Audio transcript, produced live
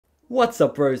What's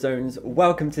up, Brozones?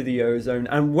 Welcome to the Ozone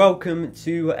and welcome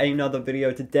to another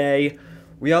video. Today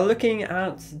we are looking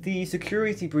at the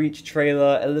security breach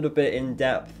trailer a little bit in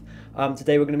depth.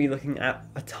 Today we're going to be looking at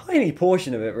a tiny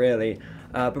portion of it really,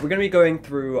 but we're going to be going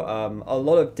through a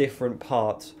lot of different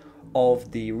parts of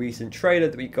the recent trailer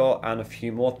that we got and a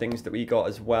few more things that we got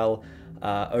as well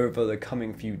over the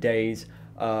coming few days.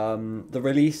 The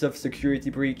release of Security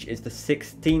Breach is the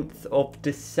 16th of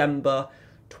December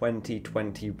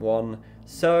 2021.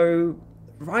 So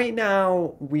right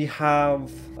now we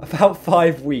have about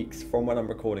 5 weeks from when I'm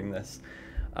recording this.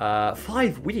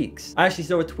 5 weeks. I actually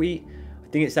saw a tweet. I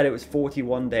think it said it was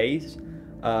 41 days.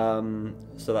 So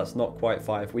that's not quite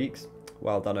 5 weeks.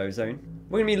 Well done, Ozone.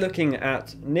 We're going to be looking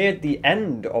at near the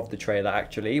end of the trailer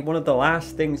actually. One of the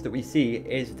last things that we see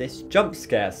is this jump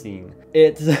scare scene.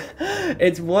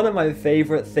 It's one of my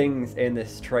favorite things in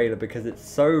this trailer because it's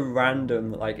so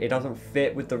random, like it doesn't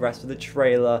fit with the rest of the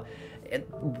trailer.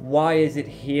 Why is it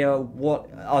here? What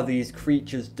are these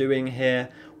creatures doing here?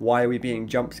 Why are we being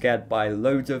jump scared by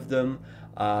loads of them?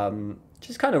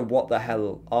 Just kind of what the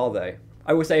hell are they?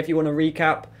 I will say, if you want to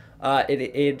recap,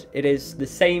 it is the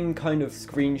same kind of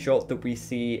screenshot that we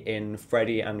see in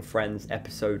Freddy and Friends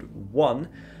episode 1.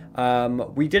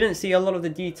 We didn't see a lot of the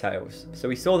details. So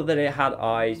we saw that it had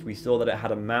eyes, we saw that it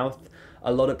had a mouth.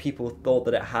 A lot of people thought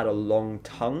that it had a long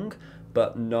tongue,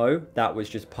 but no, that was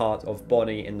just part of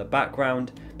Bonnie in the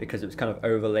background because it was kind of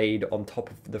overlaid on top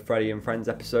of the Freddy and Friends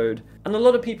episode. And a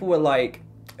lot of people were like,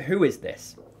 who is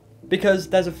this? Because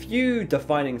there's a few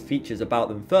defining features about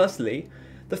them. Firstly,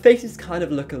 the faces kind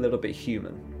of look a little bit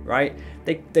human, right?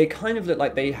 They kind of look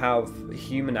like they have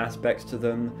human aspects to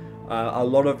them. A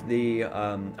lot of the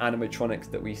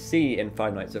animatronics that we see in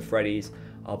Five Nights at Freddy's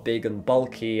are big and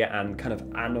bulky and kind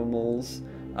of animals,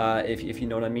 if you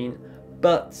know what I mean.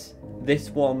 But this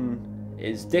one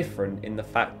is different in the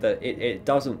fact that it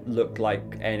doesn't look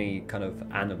like any kind of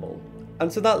animal.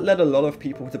 And so that led a lot of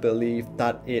people to believe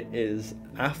that it is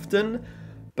Afton,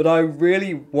 but I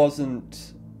really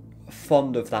wasn't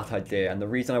fond of that idea, and the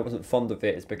reason I wasn't fond of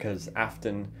it is because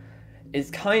Afton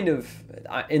is kind of,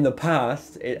 in the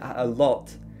past, a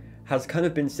lot has kind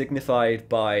of been signified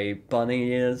by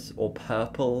bunny ears or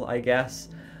purple, I guess.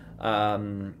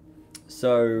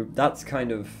 So that's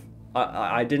kind of,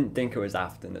 I didn't think it was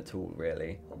Afton at all,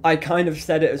 really. I kind of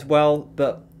said it as well,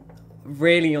 but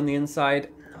really on the inside,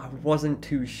 I wasn't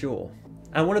too sure.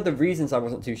 And one of the reasons I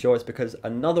wasn't too sure is because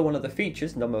another one of the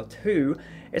features, number 2,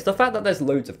 is the fact that there's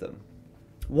loads of them.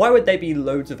 Why would there be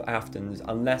loads of Aftons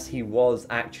unless he was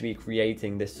actually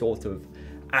creating this sort of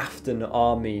Afton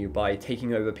army by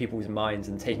taking over people's minds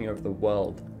and taking over the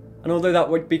world? And although that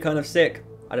would be kind of sick,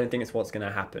 I don't think it's what's going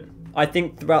to happen. I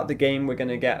think throughout the game we're going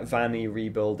to get Vanny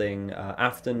rebuilding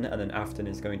Afton, and then Afton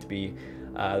is going to be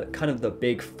kind of the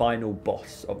big final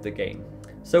boss of the game.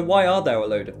 So why are there a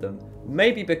load of them?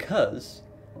 Maybe because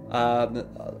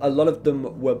a lot of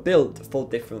them were built for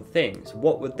different things.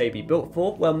 What would they be built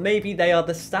for? Well, maybe they are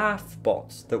the S.T.A.F.F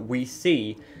bots that we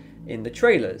see in the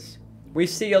trailers. We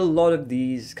see a lot of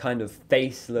these kind of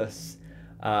faceless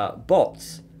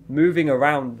bots moving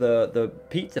around the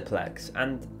Pizzaplex,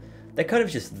 and they're kind of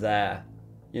just there,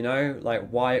 you know? Like,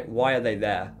 why are they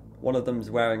there? One of them's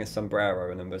wearing a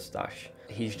sombrero and a mustache.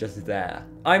 He's just there.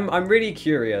 I'm really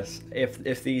curious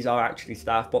if these are actually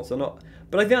S.T.A.F.F bots or not.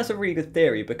 But I think that's a really good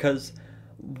theory, because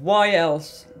why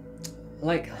else?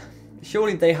 Like,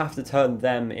 surely they have to turn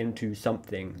them into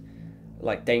something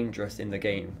like dangerous in the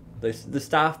game. The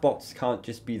S.T.A.F.F bots can't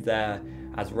just be there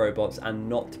as robots and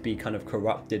not be kind of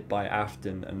corrupted by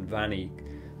Afton and Vanny.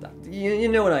 You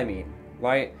know what I mean,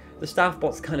 right? The S.T.A.F.F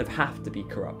bots kind of have to be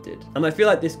corrupted, and I feel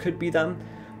like this could be them.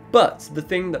 But the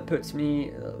thing that takes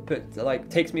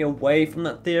me away from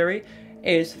that theory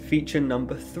is feature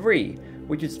number 3,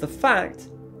 which is the fact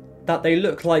that they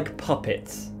look like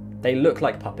puppets. They look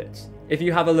like puppets. If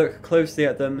you have a look closely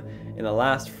at them in the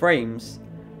last frames,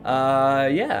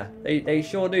 yeah, they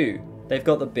sure do. They've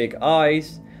got the big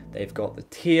eyes, they've got the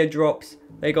teardrops,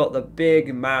 they got the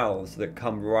big mouths that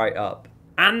come right up.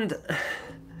 And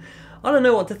I don't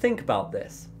know what to think about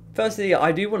this. Firstly,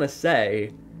 I do want to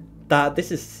say that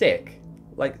this is sick.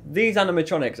 Like, these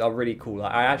animatronics are really cool.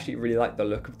 I actually really like the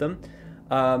look of them.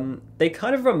 They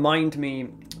kind of remind me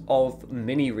of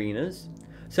mini-renas.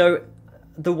 So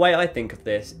the way I think of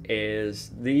this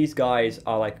is these guys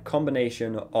are like a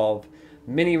combination of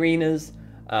mini-renas,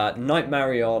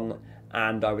 Nightmarion,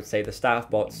 and I would say the S.T.A.F.F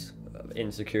bots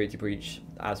in Security Breach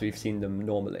as we've seen them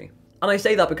normally. And I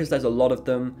say that because there's a lot of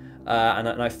them,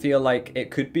 and I feel like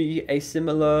it could be a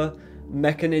similar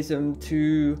mechanism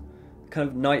to kind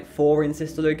of Night 4 in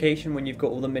Sister Location, when you've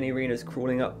got all the mini arenas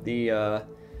crawling up the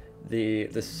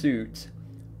the suit,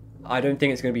 I don't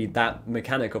think it's going to be that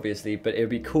mechanic, obviously, but it would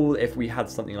be cool if we had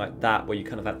something like that where you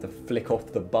kind of have to flick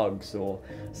off the bugs or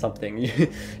something,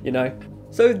 you know?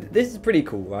 So this is pretty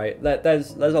cool, right?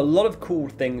 There's a lot of cool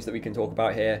things that we can talk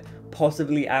about here.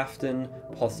 Possibly Afton,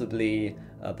 possibly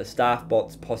the S.T.A.F.F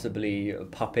bots, possibly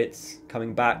puppets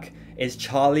coming back. Is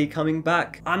Charlie coming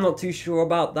back? I'm not too sure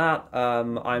about that.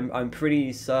 I'm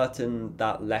pretty certain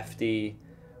that Lefty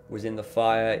was in the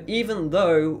fire, even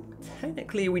though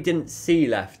technically we didn't see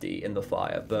Lefty in the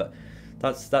fire, but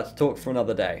that's talk for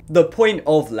another day. The point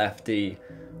of Lefty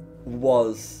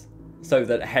was so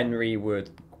that Henry would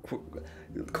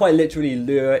quite literally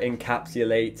lure,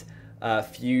 encapsulate,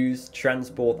 fuse,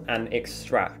 transport, and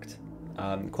extract.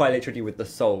 Quite literally with the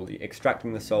soul,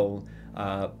 extracting the soul,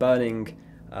 burning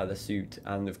the suit,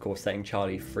 and of course setting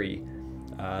Charlie free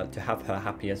to have her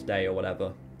happiest day or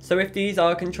whatever. So if these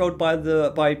are controlled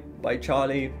by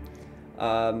Charlie,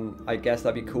 I guess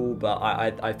that'd be cool, but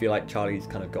I feel like Charlie's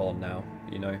kind of gone now,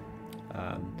 you know.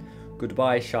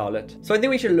 Goodbye, Charlotte. So I think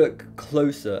we should look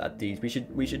closer at these. We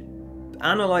should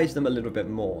analyze them a little bit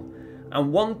more.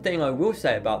 And one thing I will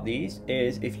say about these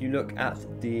is if you look at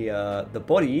the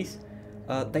bodies,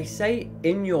 they say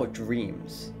in your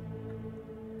dreams.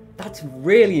 That's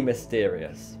really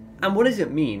mysterious. And what does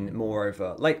it mean,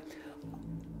 moreover? Like,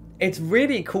 it's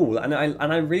really cool, and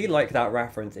I really like that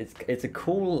reference. It's a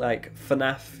cool, like,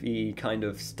 FNAF-y kind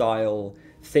of style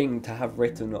thing to have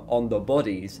written on the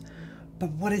bodies.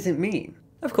 But what does it mean?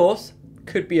 Of course,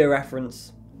 could be a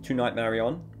reference to Nightmare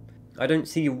On. I don't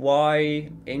see why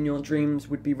in your dreams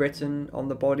would be written on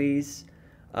the bodies.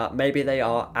 Maybe they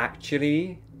are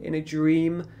actually in a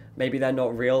dream. Maybe they're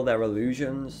not real, they're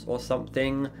illusions or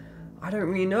something. I don't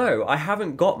really know. I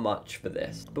haven't got much for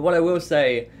this. But what I will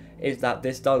say is that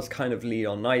this does kind of lead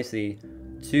on nicely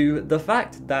to the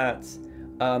fact that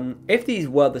if these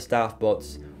were the S.T.A.F.F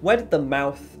bots, where did the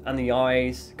mouth and the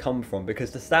eyes come from?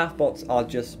 Because the S.T.A.F.F bots are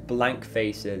just blank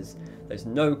faces. There's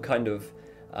no kind of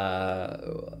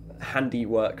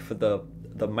handiwork for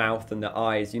the mouth and the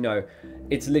eyes, you know.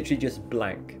 It's literally just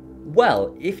blank.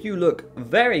 Well, if you look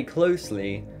very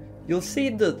closely, you'll see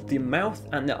that the mouth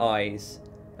and the eyes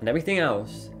and everything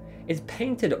else is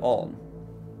painted on.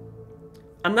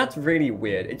 And that's really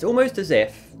weird. It's almost as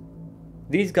if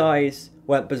these guys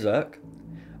went berserk,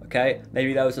 okay?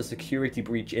 Maybe there was a security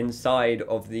breach inside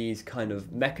of these kind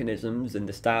of mechanisms and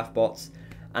the S.T.A.F.F bots,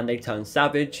 and they turned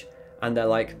savage, and they're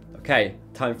like, okay,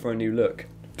 time for a new look.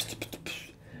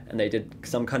 And they did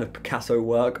some kind of Picasso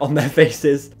work on their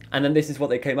faces. And then this is what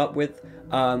they came up with.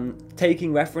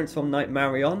 Taking reference from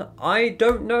Nightmare On. I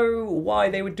don't know why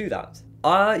they would do that.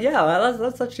 Yeah,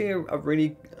 that's actually a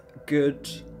really good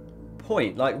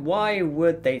point. Like, why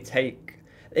would they take,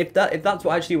 if that's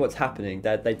what's happening,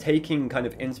 they're taking kind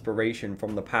of inspiration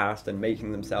from the past and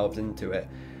making themselves into it.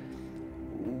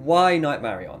 Why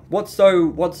Nightmare On? What's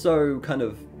so kind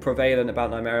of prevalent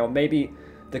about Nightmare On? Maybe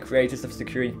the creators of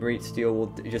Security Breach Steel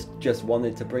just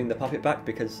wanted to bring the puppet back,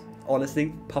 because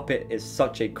honestly, Puppet is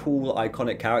such a cool,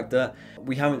 iconic character.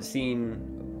 We haven't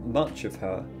seen much of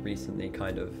her recently,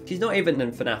 kind of. She's not even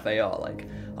in FNAF AR. Like,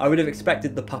 I would have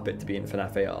expected the Puppet to be in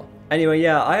FNAF AR. Anyway,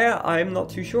 yeah, I'm not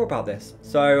too sure about this.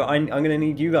 So I'm gonna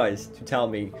need you guys to tell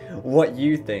me what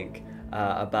you think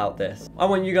about this. I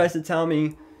want you guys to tell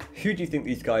me, who do you think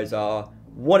these guys are?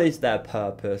 What is their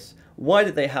purpose? Why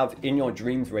did they have in your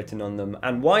dreams written on them?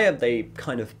 And why are they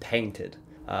kind of painted?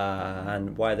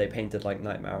 And why are they painted like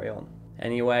Nightmare On?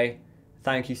 Anyway,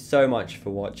 thank you so much for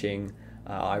watching.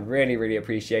 I really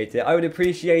appreciate it. I would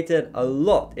appreciate it a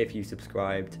lot if you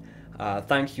subscribed.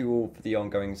 Thank you all for the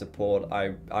ongoing support.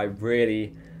 I'm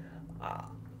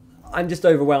just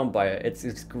overwhelmed by it.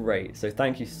 It's great. So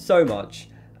thank you so much.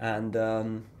 And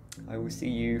I will see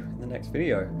you in the next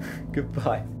video.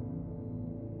 Goodbye.